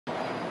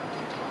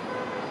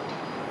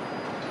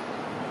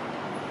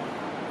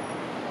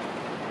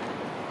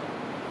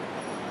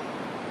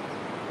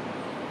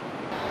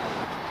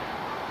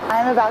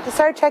I'm about to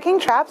start checking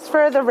traps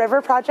for the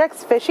River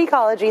Project's fish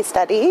ecology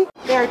study.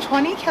 There are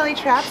 20 Kelly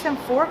traps and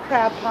 4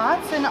 crab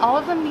pots, and all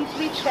of them need to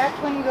be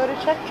checked when you go to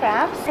check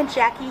traps. And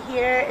Jackie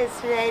here is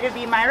today to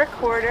be my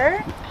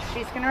recorder.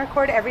 She's going to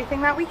record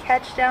everything that we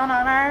catch down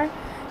on our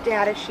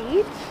data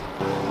sheet.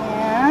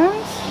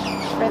 And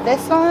for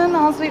this one,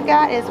 all we've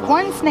got is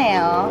 1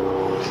 snail.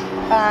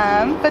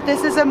 But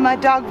this is a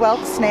mud dog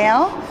whelk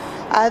snail.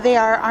 They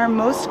are our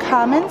most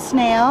common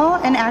snail,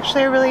 and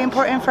actually are really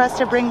important for us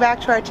to bring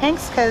back to our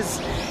tanks because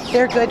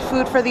they're good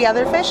food for the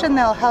other fish and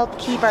they'll help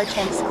keep our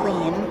tanks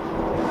clean.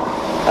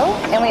 Oh,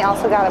 and we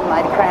also got a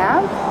mud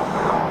crab.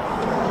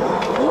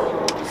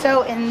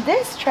 So in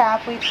this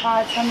trap we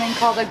caught something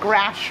called a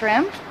grass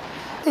shrimp.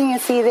 You can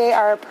see they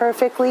are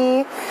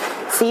perfectly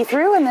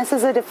see-through, and this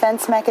is a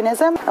defense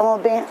mechanism, and we'll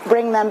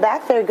bring them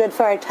back. They're good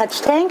for our touch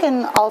tank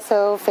and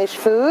also fish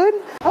food.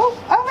 Oh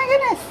my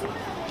goodness!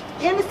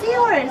 And a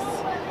seahorse!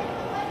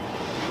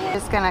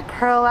 Just gonna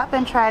curl up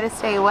and try to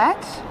stay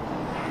wet.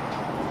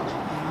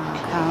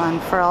 I'll come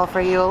unfurl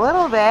for you a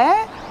little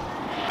bit.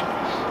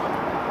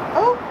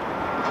 Oh!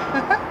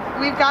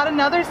 We've got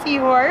another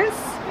seahorse.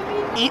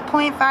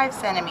 8.5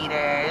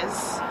 centimeters.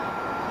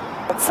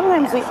 But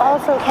sometimes we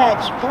also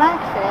catch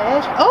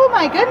blackfish. Oh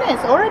my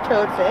goodness, or a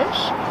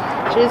toadfish,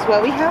 which is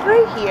what we have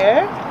right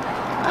here.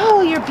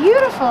 Oh, you're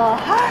beautiful.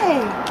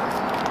 Hi.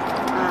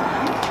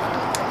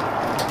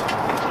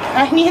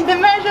 I need the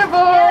measure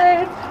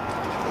board.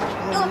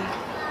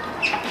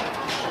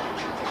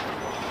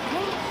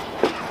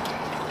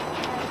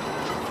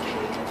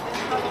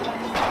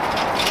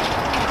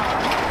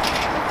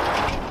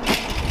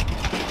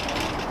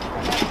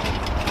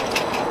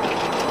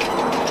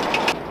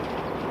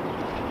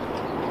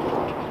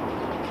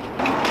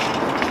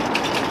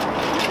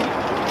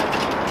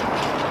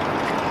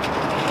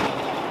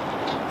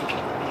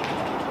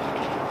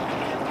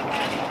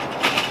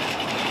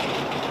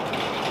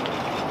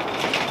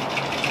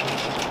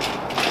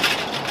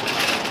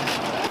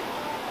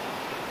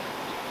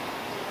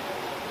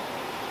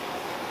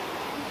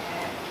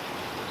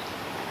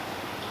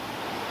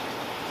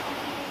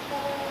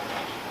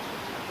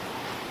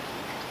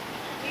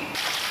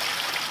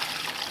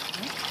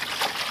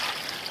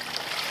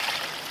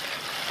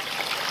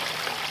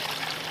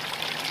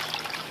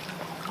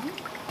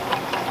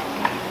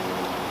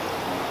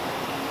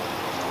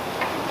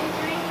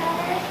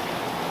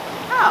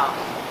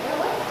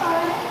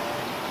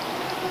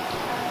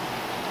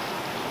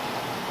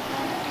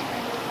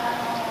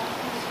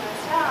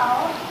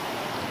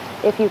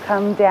 If you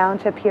come down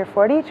to Pier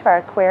 40 to our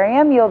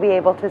aquarium, you'll be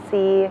able to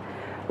see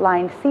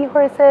lined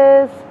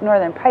seahorses,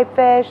 northern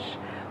pipefish,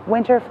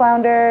 winter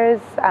flounders.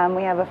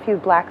 We have a few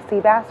black sea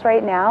bass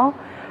right now,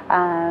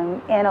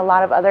 and a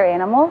lot of other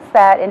animals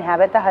that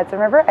inhabit the Hudson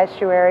River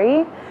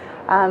estuary.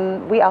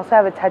 We also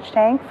have a touch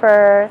tank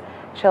for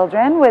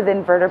children with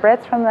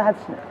invertebrates from the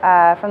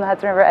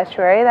Hudson River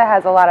estuary that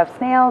has a lot of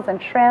snails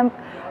and shrimp,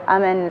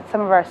 and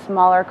some of our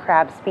smaller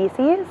crab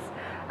species.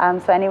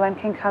 So anyone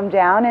can come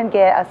down and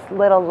get a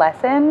little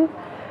lesson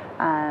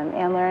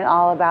and learn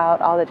all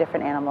about all the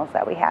different animals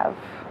that we have.